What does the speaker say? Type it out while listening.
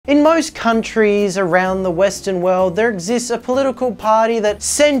In most countries around the Western world, there exists a political party that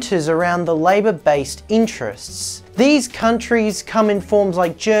centres around the labour-based interests. These countries come in forms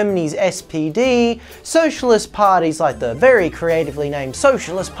like Germany's SPD, socialist parties like the very creatively named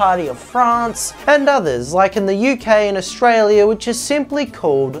Socialist Party of France, and others like in the UK and Australia, which are simply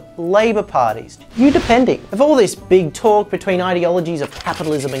called Labour parties. You depending. Of all this big talk between ideologies of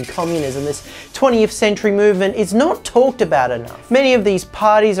capitalism and communism, this 20th century movement is not talked about enough. Many of these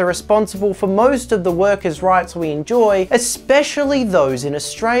parties are responsible for most of the workers' rights we enjoy, especially those in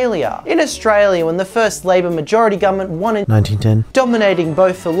Australia. In Australia, when the first Labour majority government won in 1910, dominating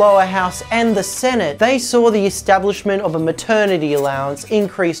both the lower house and the Senate, they saw the establishment of a maternity allowance,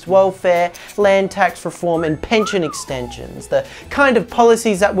 increased welfare, land tax reform and pension extensions, the kind of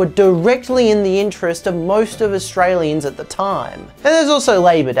policies that were directly in the interest of most of Australians at the time. And there's also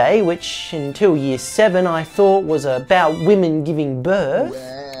Labor Day, which until year 7 I thought was about women giving birth.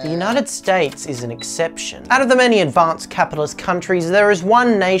 The United States is an exception. Out of the many advanced capitalist countries, there is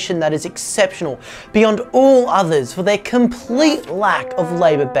one nation that is exceptional beyond all others for their complete lack of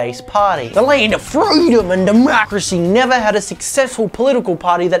labour-based party. The land of freedom and democracy never had a successful political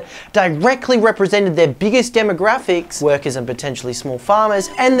party that directly represented their biggest demographics, workers and potentially small farmers,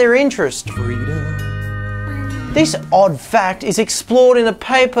 and their interest. Freedom. This odd fact is explored in a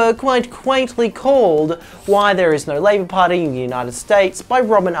paper quite quaintly called Why There Is No Labour Party in the United States by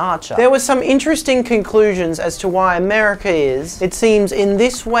Robin Archer. There were some interesting conclusions as to why America is, it seems, in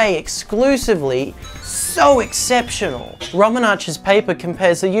this way exclusively so exceptional. Robin Archer's paper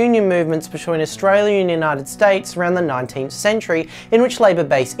compares the union movements between Australia and the United States around the 19th century, in which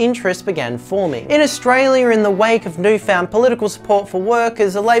labour-based interests began forming. In Australia, in the wake of newfound political support for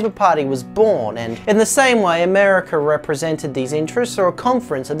workers, a Labour Party was born, and in the same way America represented these interests through a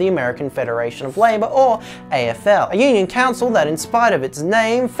conference of the American Federation of Labour, or AFL, a union council that, in spite of its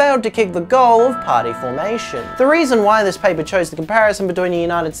name, failed to kick the goal of party formation. The reason why this paper chose the comparison between the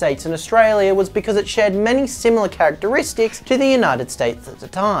United States and Australia was because it shared many similar characteristics to the United States at the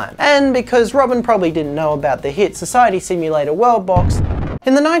time, and because Robin probably didn't know about the hit Society Simulator World Box.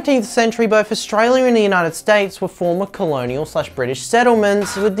 In the 19th century, both Australia and the United States were former colonial/British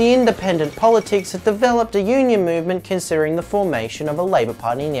settlements, with the independent politics that developed a union movement considering the formation of a Labour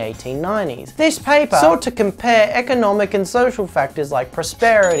Party in the 1890s. This paper sought to compare economic and social factors like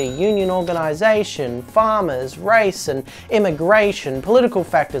prosperity, union organisation, farmers, race and immigration, political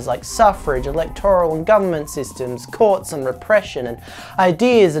factors like suffrage, electoral and government systems, courts and repression, and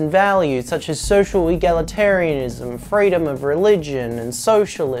ideas and values such as social egalitarianism, freedom of religion and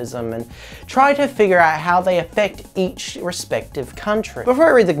socialism, and try to figure out how they affect each respective country. Before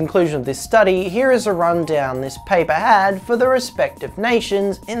I read the conclusion of this study, here is a rundown this paper had for the respective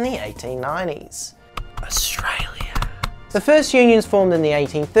nations in the 1890s. Australia. The first unions formed in the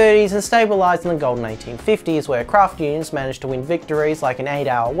 1830s and stabilised in the golden 1850s, where craft unions managed to win victories like an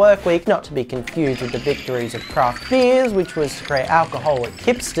 8-hour work week, not to be confused with the victories of craft beers, which was to create alcoholic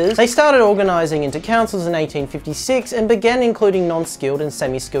hipsters. They started organising into councils in 1856 and began including non-skilled and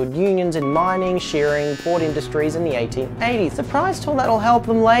semi-skilled unions in mining, shearing, port industries in the 1880s. The prize tool that'll help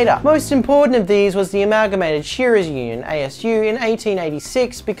them later. Most important of these was the Amalgamated Shearers Union, ASU, in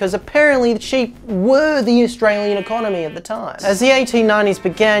 1886, because apparently the sheep were the Australian economy at the time. As the 1890s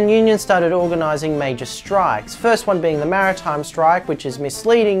began, unions started organising major strikes, first one being the Maritime Strike, which is a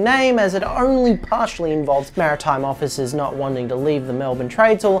misleading name as it only partially involves maritime officers not wanting to leave the Melbourne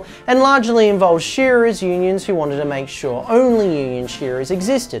Trades Hall, and largely involved shearers unions who wanted to make sure only union shearers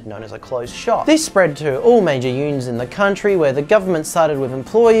existed, known as a closed shop. This spread to all major unions in the country, where the government started with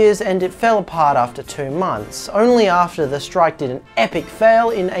employers and it fell apart after 2 months. Only after the strike did an epic fail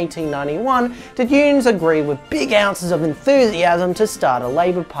in 1891 did unions agree with big ounces of enthusiasm to start a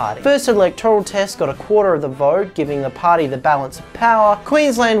Labour Party. First electoral test got a quarter of the vote, giving the party the balance of power.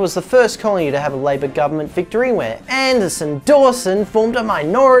 Queensland was the first colony to have a Labour government victory, where Anderson Dawson formed a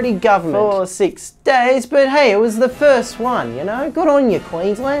minority government for 6 days, but hey, it was the first one, you know? Good on you,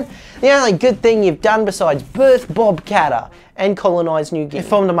 Queensland. The only good thing you've done besides birth Bob Catter and colonise New Guinea. It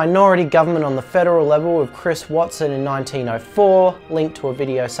formed a minority government on the federal level with Chris Watson in 1904, linked to a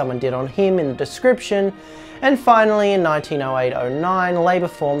video someone did on him in the description. And finally, in 1908-09, Labour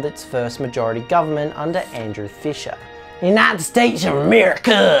formed its first majority government under Andrew Fisher. United States of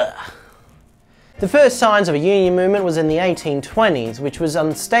America! The first signs of a union movement was in the 1820s, which was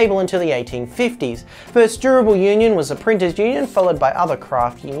unstable until the 1850s. First durable union was the printers' union, followed by other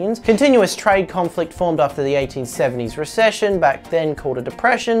craft unions. Continuous trade conflict formed after the 1870s recession, back then called a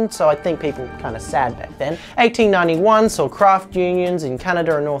depression, so I think people were kind of sad back then. 1891 saw craft unions in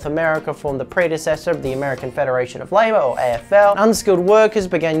Canada and North America form the predecessor of the American Federation of Labour, or AFL. Unskilled workers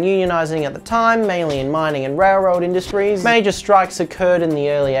began unionizing at the time, mainly in mining and railroad industries. Major strikes occurred in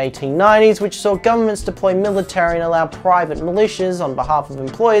the early 1890s, which saw governments deploy military and allow private militias on behalf of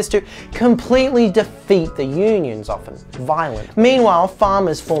employers to completely defeat the unions, often violent. Meanwhile,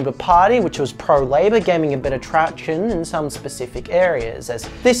 farmers formed a party which was pro-labor, gaining a bit of traction in some specific areas. As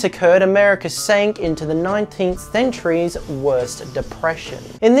this occurred, America sank into the 19th century's worst depression.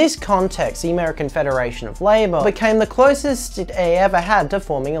 In this context, the American Federation of Labour became the closest it ever had to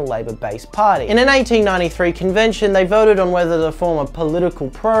forming a labor-based party. In an 1893 convention, they voted on whether to form a political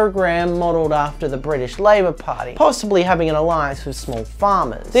program modelled after the British Labour Party, possibly having an alliance with small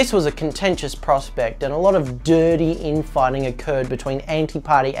farmers. This was a contentious prospect, and a lot of dirty infighting occurred between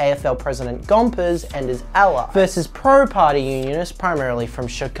anti-party AFL President Gompers and his allies versus pro-party unionists, primarily from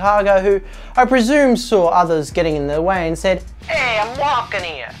Chicago, who I presume saw others getting in their way and said, "Hey, I'm walking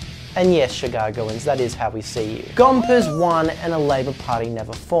here." And yes, Chicagoans, that is how we see you. Gompers won and a Labour Party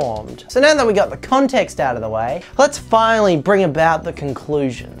never formed. So now that we got the context out of the way, let's finally bring about the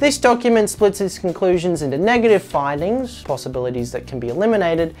conclusion. This document splits its conclusions into negative findings, possibilities that can be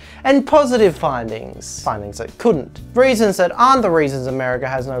eliminated, and positive findings, findings that couldn't. Reasons that aren't the reasons America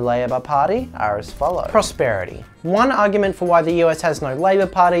has no Labour Party are as follows. Prosperity. One argument for why the US has no Labour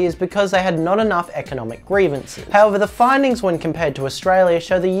Party is because they had not enough economic grievances. However, the findings when compared to Australia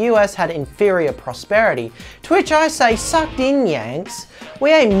show the US had inferior prosperity, to which I say, sucked in, Yanks.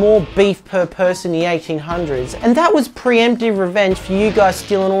 We ate more beef per person in the 1800s, and that was preemptive revenge for you guys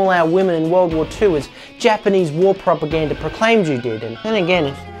stealing all our women in World War II, as Japanese war propaganda proclaimed you did. And then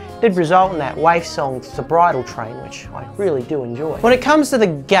again, did result in that waif song The Bridal Train, which I really do enjoy. When it comes to the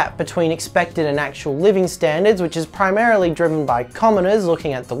gap between expected and actual living standards, which is primarily driven by commoners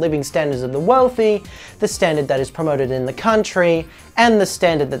looking at the living standards of the wealthy, the standard that is promoted in the country, and the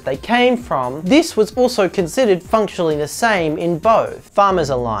standard that they came from, this was also considered functionally the same in both.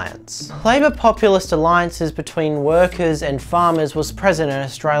 Farmers' Alliance. Labour populist alliances between workers and farmers was present in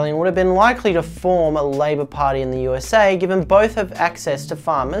Australia and would have been likely to form a Labour Party in the USA, given both have access to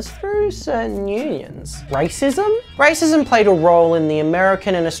farmers through certain unions. Racism? Racism played a role in the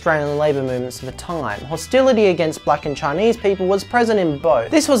American and Australian labour movements of the time. Hostility against black and Chinese people was present in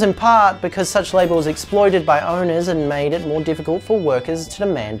both. This was in part because such labour was exploited by owners and made it more difficult for workers to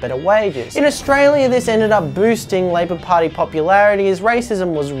demand better wages. In Australia, this ended up boosting Labour Party popularity as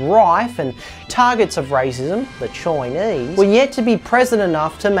racism was rife, and targets of racism, the Chinese, were yet to be present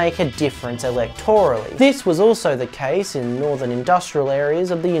enough to make a difference electorally. This was also the case in northern industrial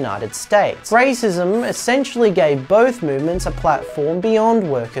areas of the United States. Racism essentially gave both movements a platform beyond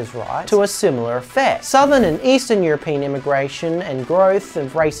workers' rights to a similar effect. Southern and Eastern European immigration and growth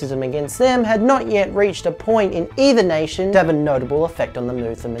of racism against them had not yet reached a point in either nation to have a notable effect on the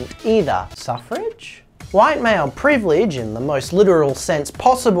movement either. Suffrage? White male privilege, in the most literal sense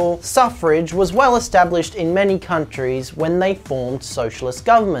possible, suffrage was well established in many countries when they formed socialist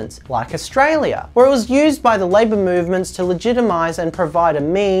governments, like Australia, where it was used by the labour movements to legitimise and provide a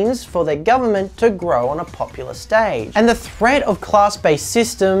means for their government to grow on a popular stage. And the threat of class-based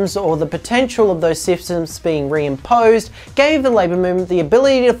systems, or the potential of those systems being reimposed, gave the labour movement the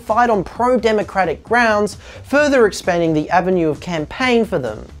ability to fight on pro-democratic grounds, further expanding the avenue of campaign for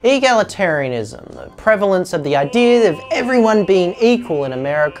them. Egalitarianism, the prevalence of the idea of everyone being equal in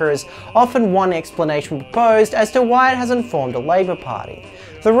America, is often one explanation proposed as to why it hasn't formed a Labour Party.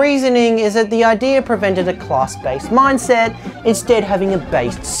 The reasoning is that the idea prevented a class-based mindset, instead having a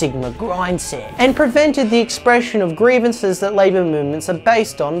based Sigma grindset, and prevented the expression of grievances that labour movements are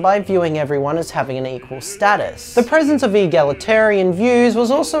based on by viewing everyone as having an equal status. The presence of egalitarian views was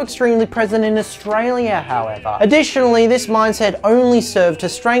also extremely present in Australia, however. Additionally, this mindset only served to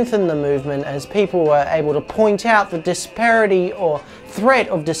strengthen the movement, as people were able to point out the disparity or threat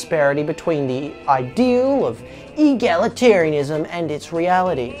of disparity between the ideal of egalitarianism and its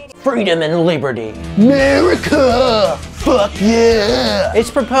reality. Freedom and liberty. America! Fuck yeah!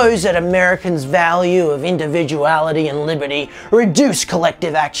 It's proposed that Americans' value of individuality and liberty reduce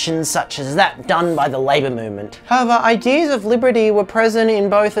collective actions such as that done by the labour movement. However, ideas of liberty were present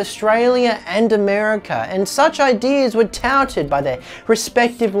in both Australia and America, and such ideas were touted by their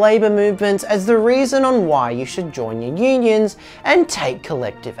respective labour movements as the reason on why you should join your unions and take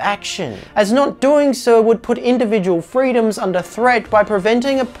collective action, as not doing so would put individual freedoms under threat by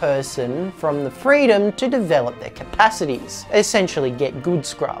preventing a person from the freedom to develop their capacities. Essentially get good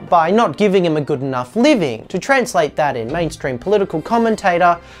scrub, by not giving him a good enough living. To translate that in mainstream political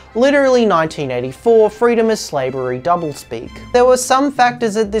commentator, literally 1984, freedom is slavery doublespeak. There were some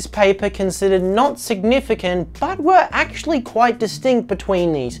factors that this paper considered not significant, but were actually quite distinct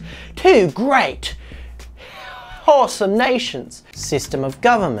between these two great awesome nations. System of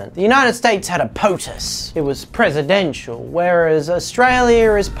government. The United States had a POTUS. It was presidential, whereas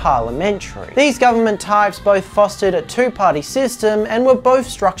Australia is parliamentary. These government types both fostered a two-party system and were both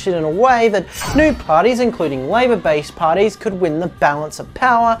structured in a way that new parties, including Labour-based parties, could win the balance of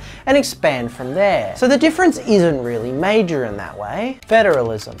power and expand from there. So the difference isn't really major in that way.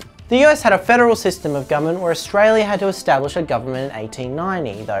 Federalism. The US had a federal system of government where Australia had to establish a government in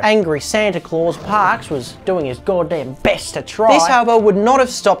 1890, though angry Santa Claus Parkes was doing his goddamn best to try. This, however, would not have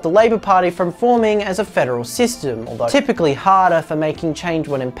stopped the Labour Party from forming as a federal system, although typically harder for making change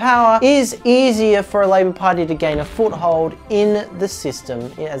when in power, is easier for a Labour Party to gain a foothold in the system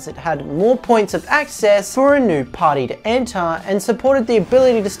as it had more points of access for a new party to enter and supported the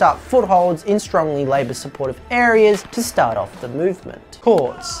ability to start footholds in strongly Labour supportive areas to start off the movement.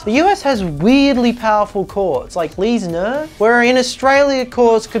 Courts. The US has weirdly powerful courts, like Lee's Nerve, where in Australia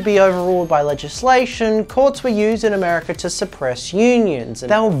courts could be overruled by legislation. Courts were used in America to suppress unions,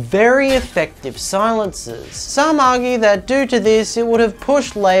 and they were very effective silencers. Some argue that due to this, it would have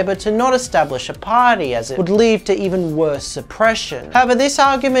pushed Labour to not establish a party, as it would lead to even worse suppression. However, this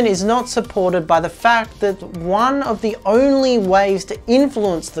argument is not supported by the fact that one of the only ways to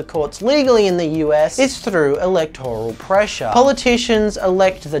influence the courts legally in the US is through electoral pressure. Politicians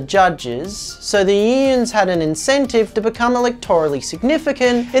elect the judges, so the unions had an incentive to become electorally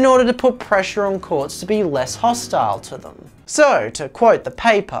significant in order to put pressure on courts to be less hostile to them. So, to quote the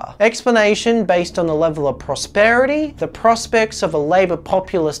paper, explanation based on the level of prosperity, the prospects of a Labour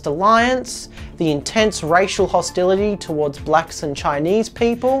populist alliance, the intense racial hostility towards blacks and Chinese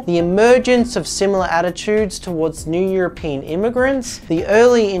people, the emergence of similar attitudes towards new European immigrants, the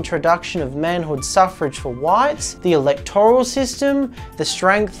early introduction of manhood suffrage for whites, the electoral system, the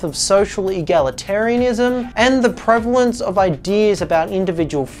strength of social egalitarianism, and the prevalence of ideas about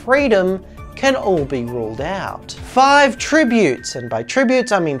individual freedom can all be ruled out. 5 tributes, and by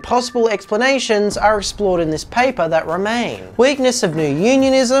tributes I mean possible explanations, are explored in this paper that remain. Weakness of new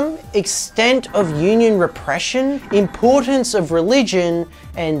unionism, extent of union repression, importance of religion,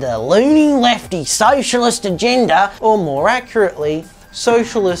 and the loony lefty socialist agenda, or more accurately,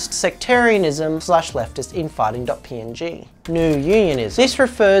 socialist sectarianism / leftist infighting.png. New unionism. This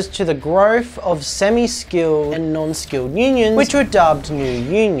refers to the growth of semi-skilled and non-skilled unions, which were dubbed new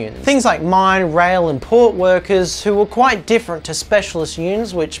unions. Things like mine, rail and port workers, who were quite different to specialist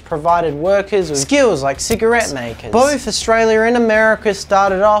unions which provided workers with skills like cigarette makers. Both Australia and America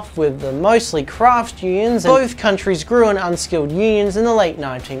started off with the mostly craft unions, and both countries grew in unskilled unions in the late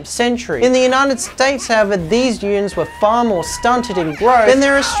 19th century. In the United States, however, these unions were far more stunted in growth than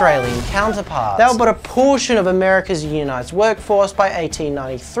their Australian counterparts. They were but a portion of America's unionized workforce by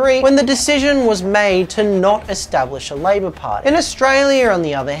 1893, when the decision was made to not establish a Labour Party. In Australia, on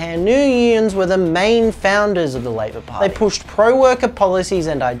the other hand, new unions were the main founders of the Labour Party. They pushed pro-worker policies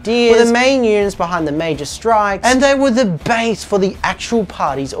and ideas, were the main unions behind the major strikes, and they were the base for the actual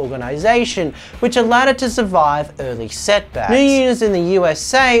party's organisation, which allowed it to survive early setbacks. New unions in the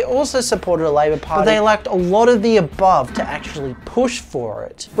USA also supported a Labour Party, but they lacked a lot of the above to actually push for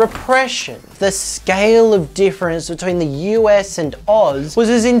it. Repression. The scale of difference between the US and Oz was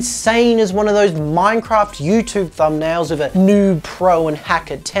as insane as one of those Minecraft YouTube thumbnails of a noob, pro and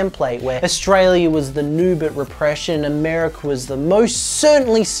hacker template, where Australia was the noob at repression, America was the most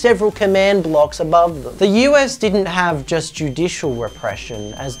certainly several command blocks above them. The US didn't have just judicial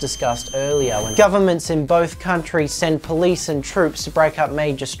repression, as discussed earlier, when governments in both countries send police and troops to break up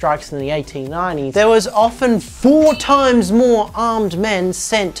major strikes in the 1890s. There was often 4 times more armed men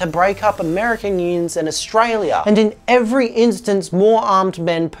sent to break up American unions than Australia, and in every instance more armed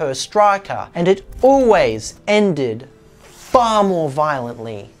men per striker, and it always ended far more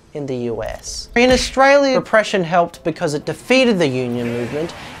violently in the US. In Australia, repression helped because it defeated the union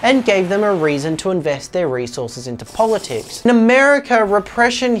movement and gave them a reason to invest their resources into politics. In America,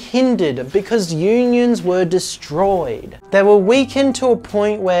 repression hindered because unions were destroyed. They were weakened to a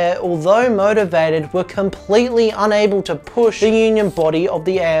point where, although motivated, were completely unable to push the union body of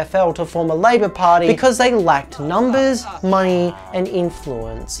the AFL to form a Labour Party because they lacked numbers, money and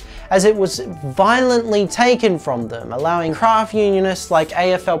influence, as it was violently taken from them, allowing craft unionists like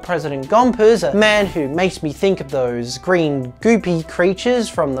AFL President Gompers, a man who makes me think of those green goopy creatures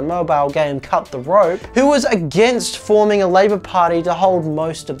from the mobile game Cut the Rope, who was against forming a Labour Party to hold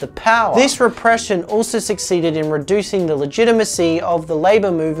most of the power. This repression also succeeded in reducing the legitimacy of the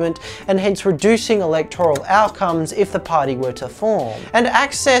Labour movement and hence reducing electoral outcomes if the party were to form. And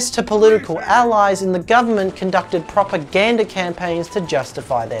access to political allies in the government conducted propaganda campaigns to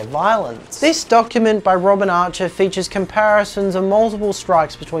justify their violence. This document by Robin Archer features comparisons of multiple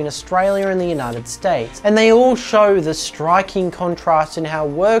strikes between Australia and the United States, and they all show the striking contrast in how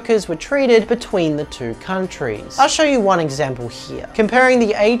workers were treated between the two countries. I'll show you one example here, comparing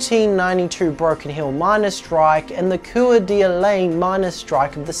the 1892 Broken Hill miners' strike and the Coeur d'Alene miners'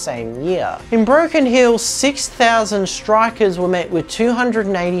 strike of the same year. In Broken Hill, 6,000 strikers were met with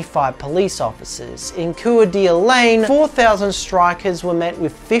 285 police officers. In Coeur d'Alene, 4,000 strikers were met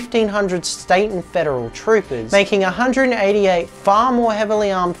with 1,500 state and federal troopers, making 188 far more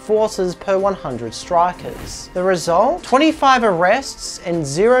heavily armed forces per 100 strikers. The result? 25 arrests and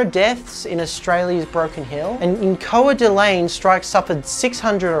 0 deaths in Australia's Broken Hill, and in Coeur d'Alene, strikes suffered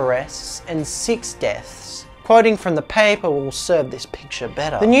 600 arrests and 6 deaths. Quoting from the paper will serve this picture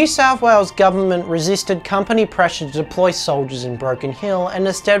better. The New South Wales government resisted company pressure to deploy soldiers in Broken Hill and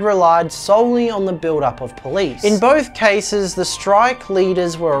instead relied solely on the build-up of police. In both cases, the strike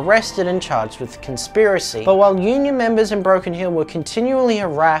leaders were arrested and charged with conspiracy. But while union members in Broken Hill were continually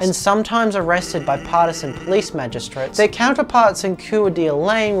harassed and sometimes arrested by partisan police magistrates, their counterparts in Coeur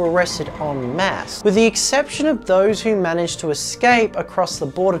d'Alene were arrested en masse. With the exception of those who managed to escape across the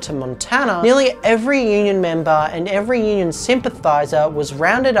border to Montana, nearly every union member and every union sympathiser was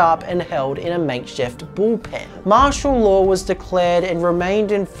rounded up and held in a makeshift bullpen. Martial law was declared and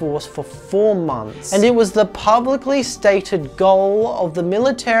remained in force for 4 months, and it was the publicly stated goal of the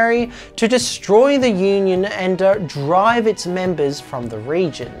military to destroy the union and drive its members from the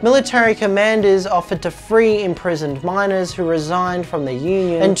region. Military commanders offered to free imprisoned miners who resigned from the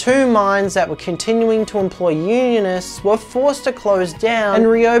union, and 2 mines that were continuing to employ unionists were forced to close down and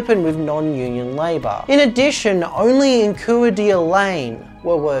reopen with non-union labour. In addition, only in Coeur d'Alene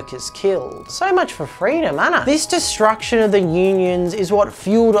were workers killed. So much for freedom, Anna. This destruction of the unions is what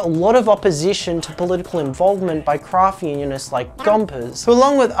fueled a lot of opposition to political involvement by craft unionists like Gompers, who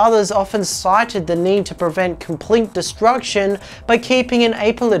along with others often cited the need to prevent complete destruction by keeping an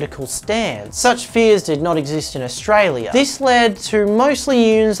apolitical stance. Such fears did not exist in Australia. This led to mostly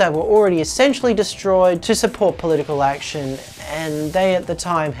unions that were already essentially destroyed to support political action, and they at the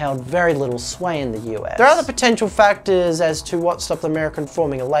time held very little sway in the US. There are other potential factors as to what stopped American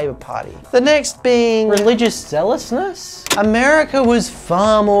forming a Labour Party. The next being religious zealousness. America was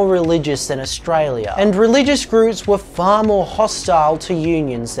far more religious than Australia, and religious groups were far more hostile to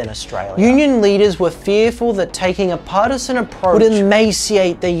unions than Australia. Union leaders were fearful that taking a partisan approach would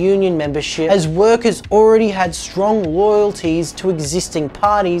emaciate their union membership, as workers already had strong loyalties to existing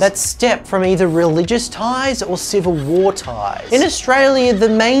parties that stepped from either religious ties or civil war ties. In Australia, the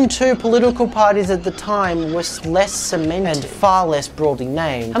main 2 political parties at the time were less cemented and far less broadly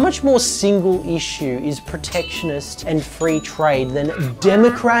named. How much more single issue is protectionist and free trade than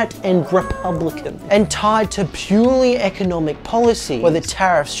Democrat and Republican, and tied to purely economic policy, whether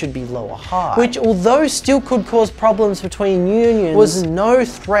tariffs should be low or high, which although still could cause problems between unions, was no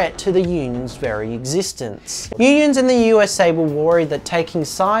threat to the union's very existence. Unions in the USA were worried that taking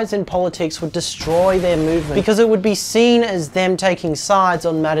sides in politics would destroy their movement because it would be seen as them taking sides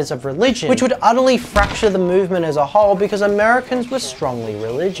on matters of religion, which would utterly fracture the movement as a whole because Americans were strongly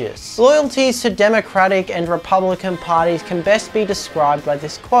religious. Loyalties to Democratic and Republican parties can best be described by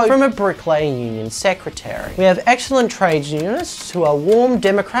this quote from a bricklayer union secretary. "We have excellent trade unionists who are warm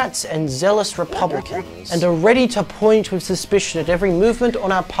Democrats and zealous Republicans, and are ready to point with suspicion at every movement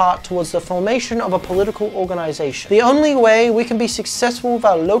on our part towards the formation of a political organization. The only way we can be successful with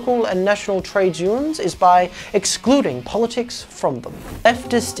our local and national trade unions is by excluding politics politics from them.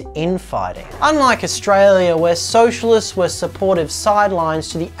 Leftist infighting. Unlike Australia, where socialists were supportive sidelines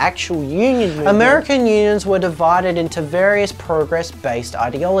to the actual union movement, American unions were divided into various progress-based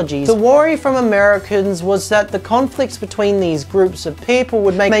ideologies. The worry from Americans was that the conflicts between these groups of people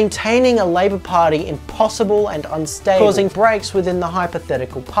would make maintaining a Labour Party impossible and unstable, causing breaks within the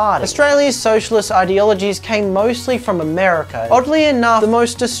hypothetical party. Australia's socialist ideologies came mostly from America. Oddly enough, the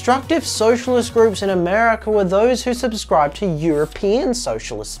most destructive socialist groups in America were those who subscribed to European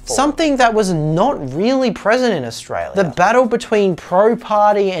socialist thought, something that was not really present in Australia. The battle between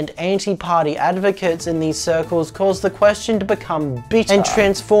pro-party and anti-party advocates in these circles caused the question to become bitter and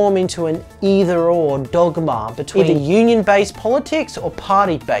transform into an either-or dogma between either union-based politics or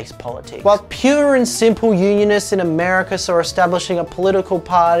party-based politics. While pure and simple unionists in America saw establishing a political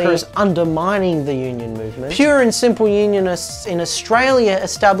party as undermining the union movement, pure and simple unionists in Australia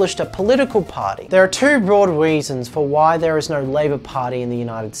established a political party. There are two broad reasons for why there is no Labour Party in the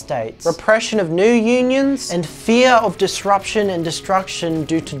United States: repression of new unions and fear of disruption and destruction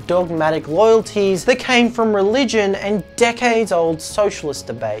due to dogmatic loyalties that came from religion and decades-old socialist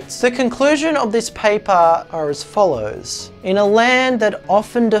debates. The conclusion of this paper are as follows. In a land that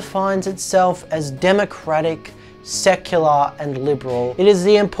often defines itself as democratic, secular and liberal, it is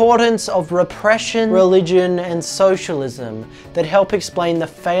the importance of repression, religion and socialism that help explain the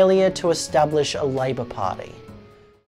failure to establish a Labour Party.